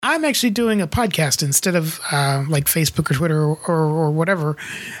I'm actually doing a podcast instead of like Facebook or Twitter or whatever.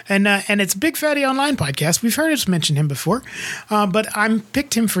 And it's Big Fatty Online Podcast. We've heard us mention him before, but I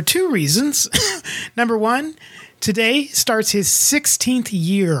picked him for two reasons. Number one, today starts his 16th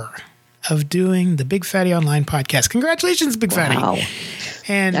year of doing the Big Fatty Online Podcast. Congratulations, Big Fatty. Wow.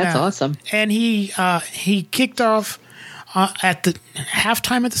 And that's awesome. And he kicked off at the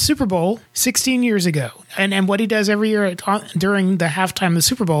halftime of the Super Bowl 16 years ago. And what he does every year during the halftime of the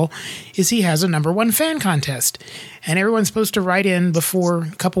Super Bowl is he has a number one fan contest. And everyone's supposed to write in a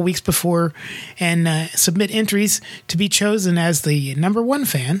couple weeks before, and submit entries to be chosen as the number one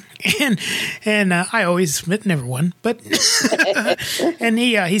fan. And I always submit number one, but and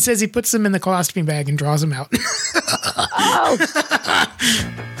he says he puts them in the colostomy bag and draws them out. Oh.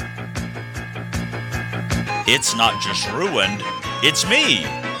 It's not just ruined, it's me,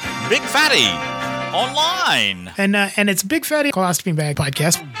 Big Fatty, online. And it's Big Fatty Colostomy Bag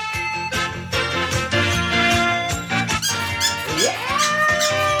Podcast.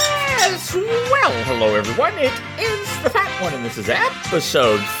 Yes! Well, hello everyone, it is the Fat One, and this is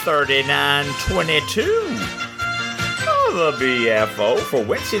episode 3922 of the BFO for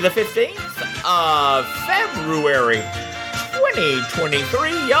Wednesday the 15th of February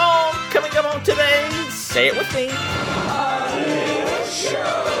 2023. Y'all, coming up on today, say it with me.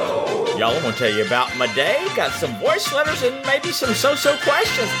 Y'all, I'm going to tell you about my day. Got some voice letters and maybe some so-so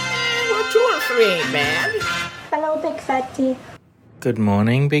questions. Well, 2 or 3 ain't bad. Hello, Big Fatty. Good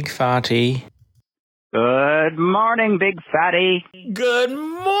morning, Big Fatty. Good morning, Big Fatty. Good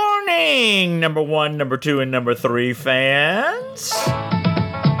morning, number 1, number 2, and number 3 fans.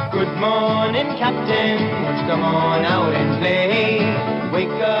 Good morning, Captain. Let's come on out and play. Wake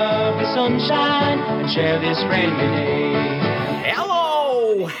up the sunshine and share this friendly day.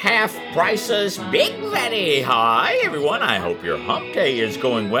 Hello, half prices, Big Fatty. Hi, everyone. I hope your hump day is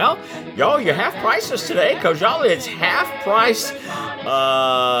going well. Y'all, your half prices today, because y'all, it's half price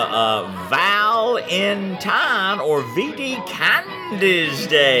Valentine or VD Candies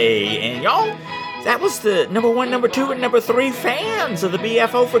Day. And y'all, that was the number 1, number 2, and number 3 fans of the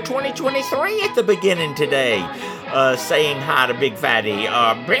BFO for 2023 at the beginning today, saying hi to Big Fatty.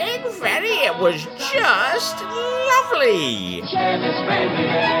 Big Fatty, it was just lovely. Share this friendly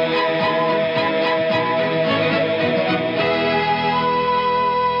day.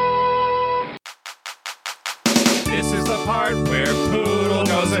 This is the part where Poodle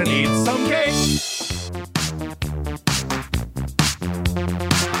goes and eats some cake.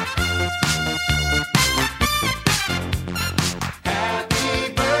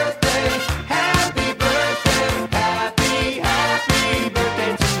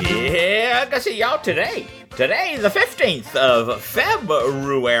 See y'all today, the 15th of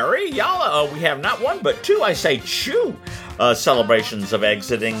February, y'all, we have not one but 2, I say two, celebrations of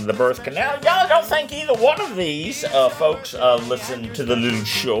exiting the birth canal. Y'all don't think either one of these folks listen to the little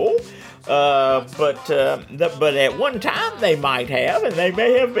show, but at one time they might have, and they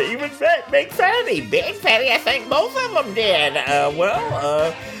may have even met Big Fatty. Big Fatty, I think both of them did.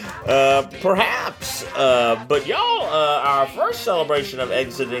 Perhaps. But y'all, our first celebration of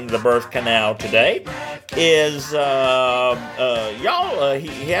exiting the birth canal today is, he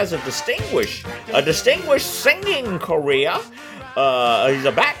has a distinguished singing career. He's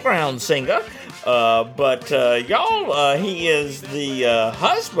a background singer. He is the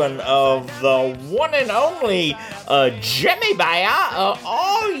husband of the one and only Jimmy Bear.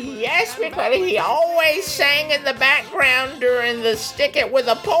 Oh, yes, because he always sang in the background during the Stick It With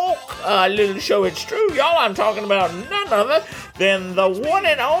a Poke little show. It's true, y'all. I'm talking about none other than the one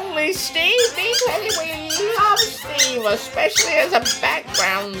and only Steve. Because we love Steve, especially as a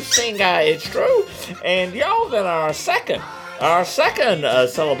background singer. It's true. And y'all, then our second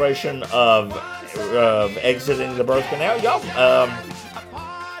celebration of exiting the birth canal, y'all.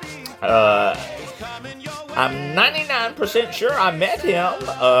 I'm 99% sure I met him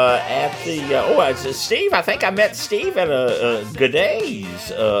at the Steve. I think I met Steve at a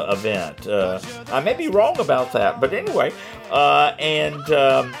Gooday's event. I may be wrong about that, but anyway.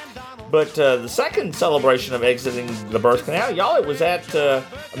 But the second celebration of exiting the birth canal, y'all, it was at a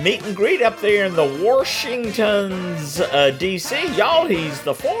meet and greet up there in the Washington's, D.C. Y'all, he's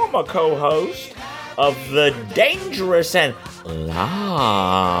the former co-host of the dangerous and lovely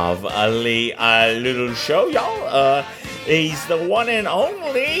little show, y'all. He's the one and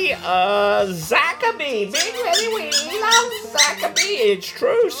only Zackaby. Big Fatty, we love Zackaby. It's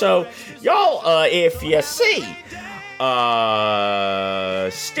true. So, y'all, if you see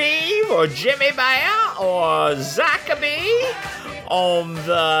Steve or Jimmy Bear or Zackaby on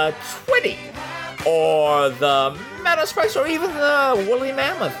the Twitty, or the Metaspace, or even the woolly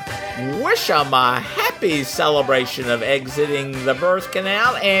mammoth. Wish them a happy celebration of exiting the birth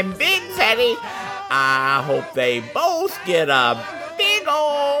canal, and Big Fatty, I hope they both get a big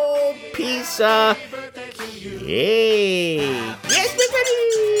old piece of cake. Yes, Big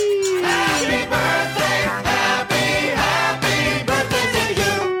Fatty! Happy birthday, happy birthday to you!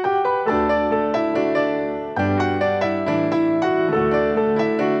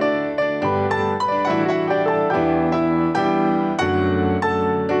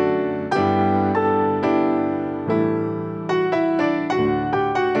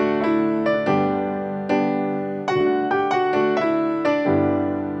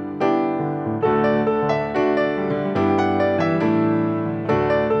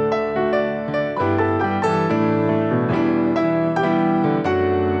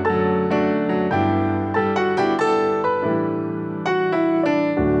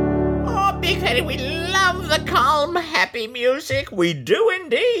 We love the calm, happy music. We do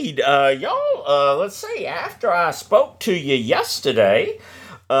indeed. Y'all, let's see. After I spoke to you yesterday,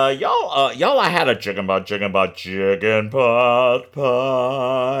 y'all, I had a chicken pot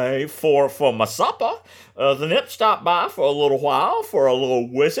pie for my supper. The Nip stopped by for a little while for a little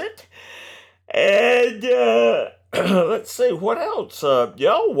visit, and let's see what else.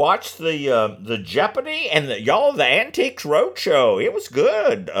 Y'all watched the Jeopardy and the Antiques Roadshow. It was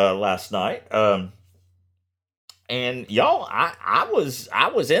good last night. And y'all, I was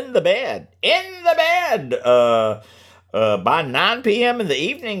in the bed by 9 p.m. in the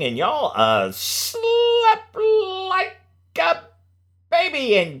evening, and y'all slept like a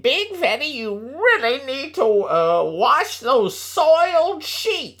baby. And Big Fatty, you really need to wash those soiled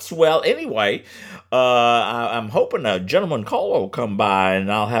sheets. Well, anyway, I'm hoping a gentleman caller will come by,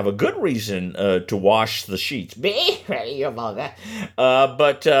 and I'll have a good reason to wash the sheets. Big Fatty, you're vulgar.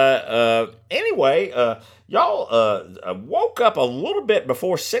 Anyway, y'all woke up a little bit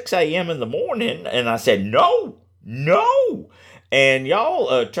before 6 a.m. in the morning, and I said, no. And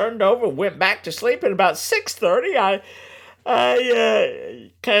y'all turned over, went back to sleep, and about 6:30,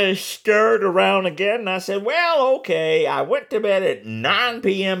 I kind of stirred around again, and I said, well, okay. I went to bed at 9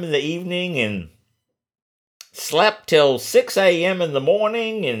 p.m. in the evening and slept till 6 a.m. in the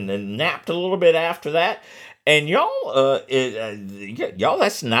morning and napped a little bit after that. And y'all,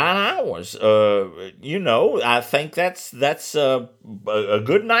 that's 9 hours. I think that's a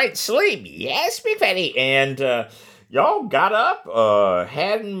good night's sleep. Yes, Big Fatty. And y'all got up,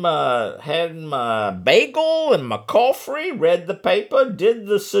 had my bagel and my coffee, read the paper, did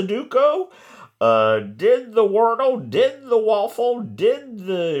the Sudoku, did the Wordle, did the waffle, did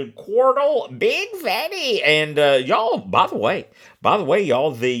the Quordle. Big Fatty. And y'all, by the way,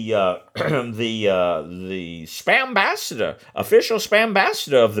 y'all, the spam ambassador, official spam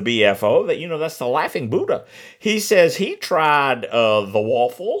ambassador of the BFO, that's the Laughing Buddha. He says he tried the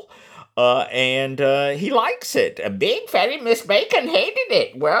waffle, and he likes it. Big Fatty, Miss Bacon hated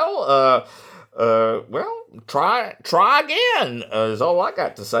it. Well, try again, is all I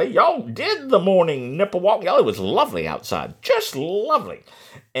got to say. Y'all did the morning nipple walk. Y'all, it was lovely outside. Just lovely.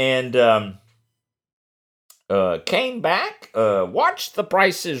 And came back, watched The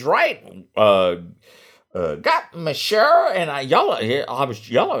Price is Right, got my share, and I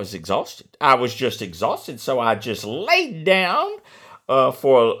was exhausted. I was just exhausted, so I just laid down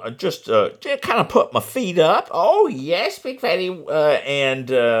for just to kind of put my feet up. Oh yes, Big Fatty, and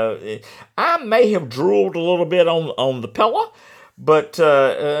I may have drooled a little bit on the pillow, but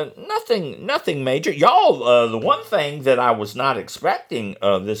nothing major. Y'all, the one thing that I was not expecting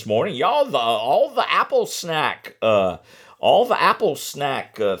this morning, y'all, all the Apple snack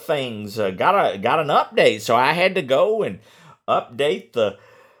things got an update, so I had to go and update the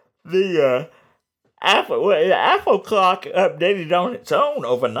Apple clock updated on its own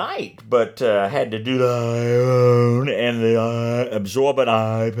overnight, but had to do the iPhone and the Absorbent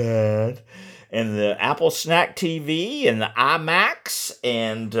iPad and the Apple Snack TV and the iMacs,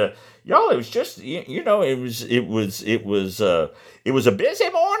 and y'all, it was just it was a busy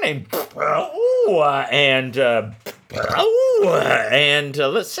morning. And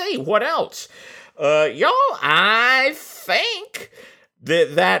let's see what else, y'all. I think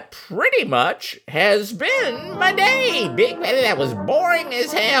that pretty much has been my day. Big Fatty, that was boring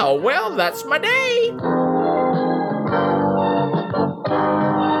as hell. Well, that's my day.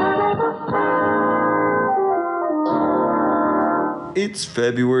 It's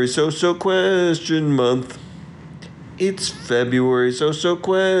February So Question Month. It's February So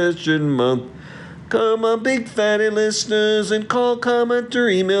Question Month. Come on, Big Fatty listeners, and call, comment, or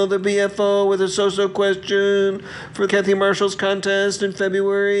email the BFO with a so question for Kathy Marshall's contest in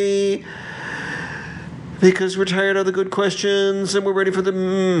February. Because we're tired of the good questions and we're ready for the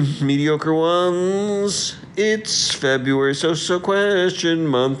mediocre ones. It's February So Question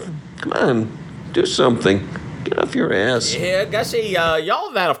Month. Come on, do something. Get off your ass. Yeah, Gussie,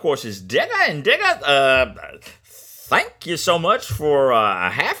 y'all, that, of course, is Digger. And Digger, thank you so much for a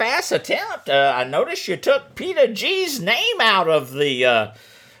half-ass attempt. I noticed you took Peter G's name out of the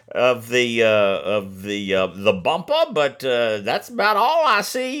bumper, but that's about all I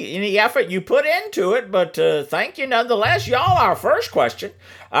see any effort you put into it. But thank you nonetheless, y'all. Our first question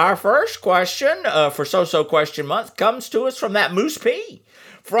for So Question Month comes to us from that Moose P.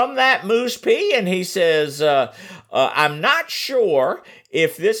 And he says, I'm not sure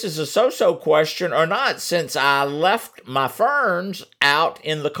if this is a so-so question or not, since I left my ferns out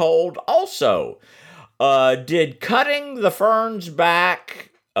in the cold also. Did cutting the ferns back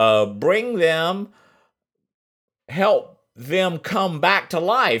help them come back to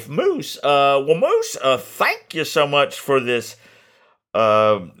life? Moose, Moose, thank you so much for this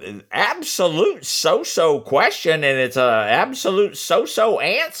absolute so-so question, and it's a absolute so-so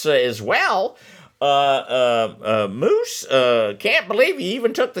answer as well. Moose, can't believe you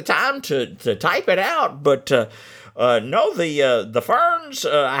even took the time to type it out, but no, the ferns,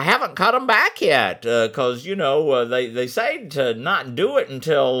 I haven't cut them back yet, because, they say to not do it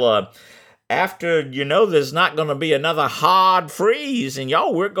until after, there's not going to be another hard freeze, and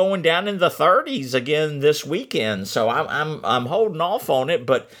y'all, we're going down in the 30s again this weekend, so I'm holding off on it,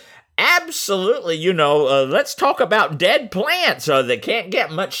 but absolutely, let's talk about dead plants that can't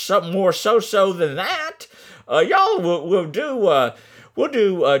get much more so-so than that. Y'all, we'll do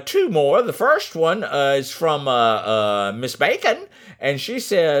two more. The first one is from Miss Bacon, and she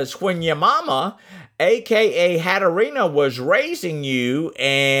says, when your mama, a.k.a. Hatterina, was raising you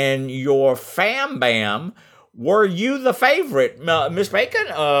and your fam bam, were you the favorite? Miss Bacon,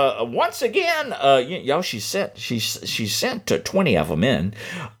 once again, y'all, she sent 20 of them in.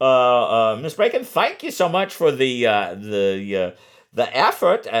 Miss Bacon, thank you so much for the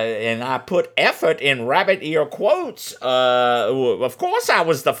effort, and I put effort in rabbit ear quotes. Of course I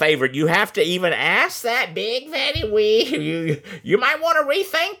was the favorite. You have to even ask that, Big Fatty Wee. You might want to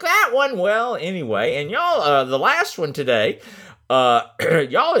rethink that one. Well, anyway, and y'all, the last one today,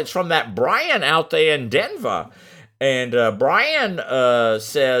 y'all, it's from that Brian out there in Denver. And Brian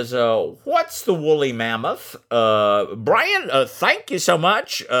says, what's the woolly mammoth? Brian, thank you so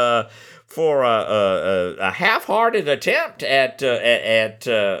much for a half-hearted attempt at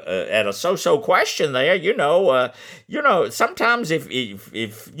a so-so question there. Sometimes if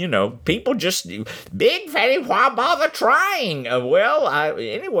people just, Big Fatty, why bother trying?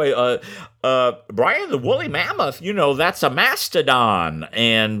 Brian, the woolly mammoth, that's a mastodon,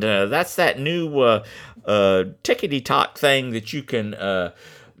 and that's that new tickety-tock thing that you can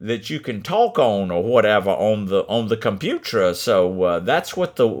talk on or whatever on the computer. So that's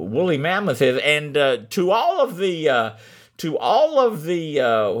what the woolly mammoth is. And to all of the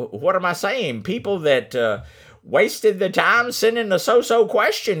what am I saying? People that wasted the time sending the so-so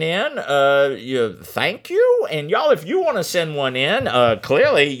question in, thank you. And y'all, if you want to send one in,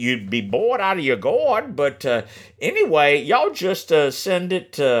 clearly you'd be bored out of your gourd. But anyway, y'all just send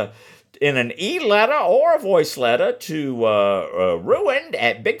it in an e-letter or a voice letter to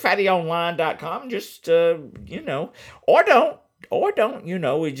ruined@bigfattyonline.com. Just, or don't,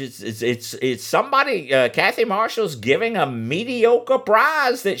 it's somebody, Kathy Marshall's giving a mediocre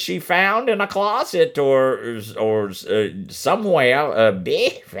prize that she found in a closet or somewhere,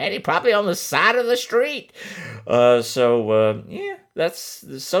 Big Fatty, probably on the side of the street. That's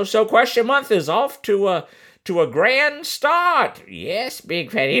the So-So Question Month is off to a grand start. Yes,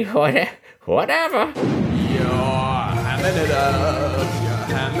 Big Fatty, whatever. You're hamming it up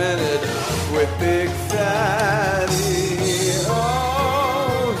with Big Fatty.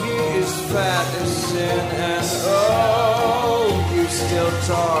 Oh, he is fat as sin, and oh, you still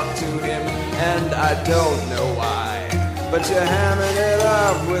talk to him, and I don't know why, but you're hamming it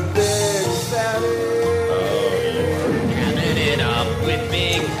up with Big Fatty. Oh, you're hamming it up with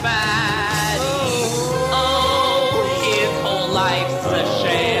Big Fatty. Life's a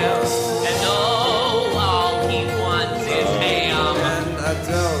sham, and all he wants is ham. And I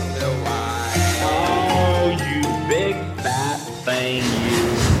don't know why. Oh, you big fat thing,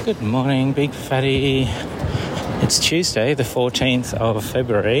 you. Good morning, Big Fatty. It's Tuesday, the 14th of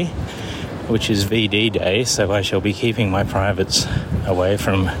February, which is VD Day, so I shall be keeping my privates away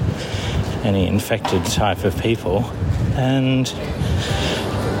from any infected type of people. And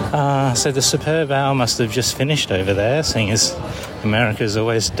so the superb hour must have just finished over there, seeing as America's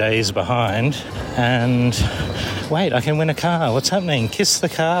always days behind. And wait, I can win a car. What's happening? Kiss the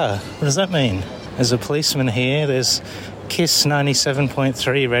car. What does that mean? There's a policeman here. There's KISS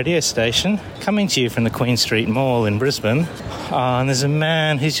 97.3 radio station coming to you from the Queen Street Mall in Brisbane. And there's a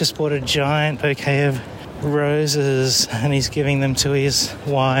man who's just bought a giant bouquet of roses and he's giving them to his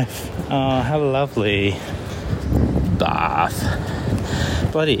wife. Oh, how lovely.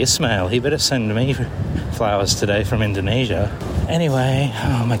 Bath. Bloody Ismail, he better send me flowers today from Indonesia. Anyway,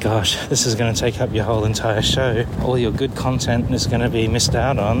 oh my gosh, this is going to take up your whole entire show. All your good content is going to be missed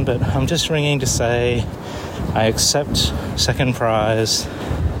out on, but I'm just ringing to say I accept second prize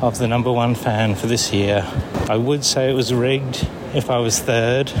of the number one fan for this year. I would say it was rigged if I was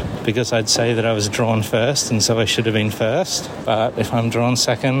third, because I'd say that I was drawn first, and so I should have been first. But if I'm drawn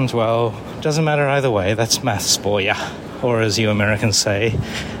second, well, doesn't matter either way. That's maths for ya. Or as you Americans say,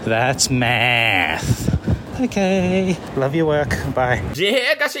 that's math. Okay. Love your work. Bye.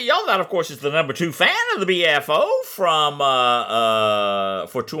 Yeah, I see y'all. That, of course, is the number 2 fan of the BFO from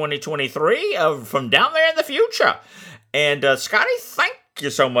for 2023 from down there in the future. And Scotty, thank you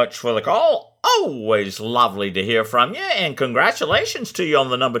so much for the call. Always lovely to hear from you, and congratulations to you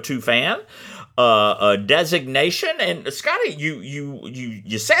on the number 2 fan designation. And Scotty,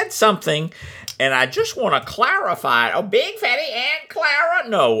 you said something, and I just want to clarify it. Oh, Big Fatty and Clara,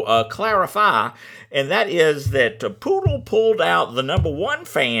 no, clarify. And that is that Poodle pulled out the number 1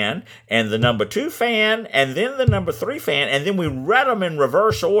 fan and the number 2 fan and then the number 3 fan, and then we read them in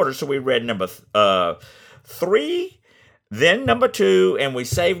reverse order. So we read number 3, then number 2, and we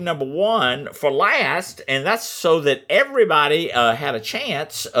saved number 1 for last, and that's so that everybody had a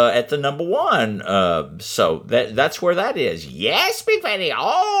chance at the number 1. So that's where that is. Yes, Big Fatty,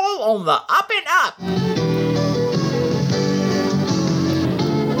 all on the up and up.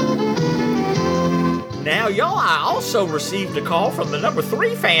 Now, y'all, I also received a call from the number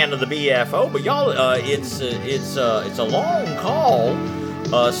 3 fan of the BFO, but y'all, it's a long call.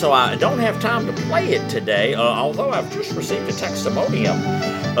 So I don't have time to play it today, although I've just received a testimonium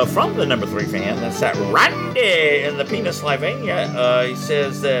from the number 3 fan. That's that Randy in the Pennsylvania. He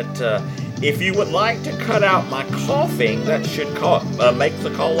says that if you would like to cut out my coughing, that should make the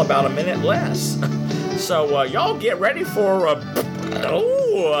call about a minute less. So y'all get ready for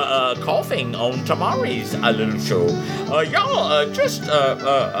coughing on tomorrow's little show. Y'all, just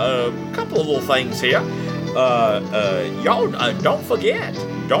a couple of little things here. Y'all, don't forget,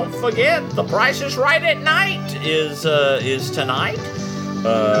 The Price is Right at Night is tonight.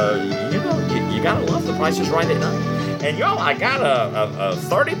 You gotta love The Price is Right at Night. And y'all, I got a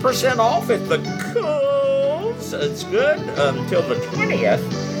 30% off at the Kohl's. It's good until the 20th.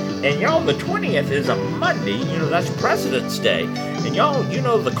 And y'all, the 20th is a Monday. That's President's Day. And y'all,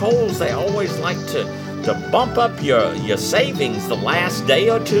 the Kohl's, they always like to bump up your savings the last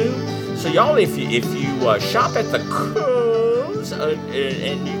day or two. So y'all, if you shop at the Kohl's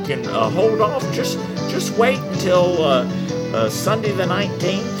and you can hold off, just wait until Sunday the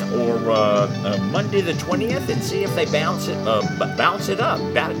 19th or Monday the 20th and see if they bounce it up.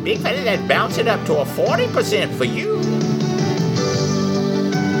 Big Fatty, that bounce it up to a 40% for you.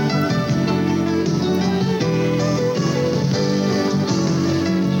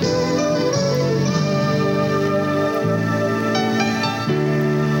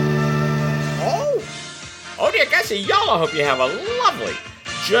 Y'all, I hope you have a lovely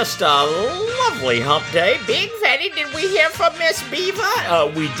hump day. Big Fatty, did we hear from Miss Beaver?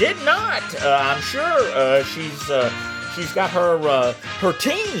 We did not. I'm sure she's got her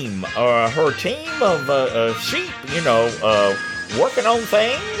team of sheep, working on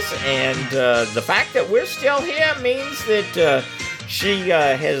things, and the fact that we're still here means that she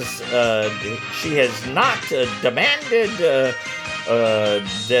has not demanded.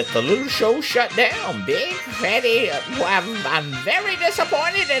 That the little show shut down. Big Fatty, I'm very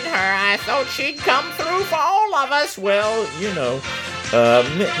disappointed in her. I thought she'd come through for all of us. Well,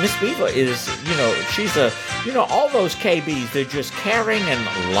 Miss Beaver is, she's all those KBs, they're just caring and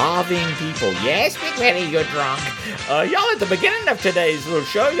loving people. Yes, Big Fatty, you're drunk. Y'all, at the beginning of today's little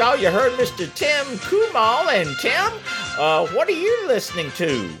show, y'all, you heard Mr. Tim Kumal. And Tim, what are you listening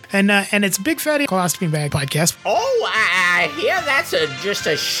to? And it's Big Fatty Colostomy Bag Podcast. Oh, I hear that's just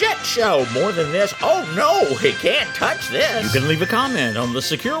a shit show. More than this. Oh, no, it can't touch this. You can leave a comment on the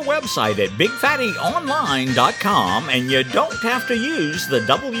secure website at BigFattyOnline.com, and you don't have to use the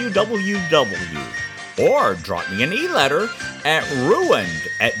www. Or drop me an e-letter at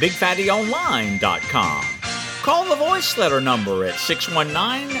ruined@BigFattyOnline.com. Call the voice letter number at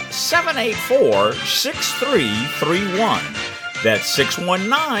 619-784-6331. That's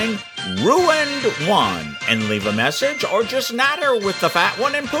 619-RUINED1. And leave a message or just natter with the fat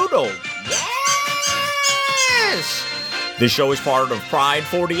one and Poodle. Yes! This show is part of Pride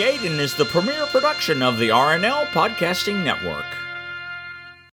 48 and is the premier production of the RNL Podcasting Network.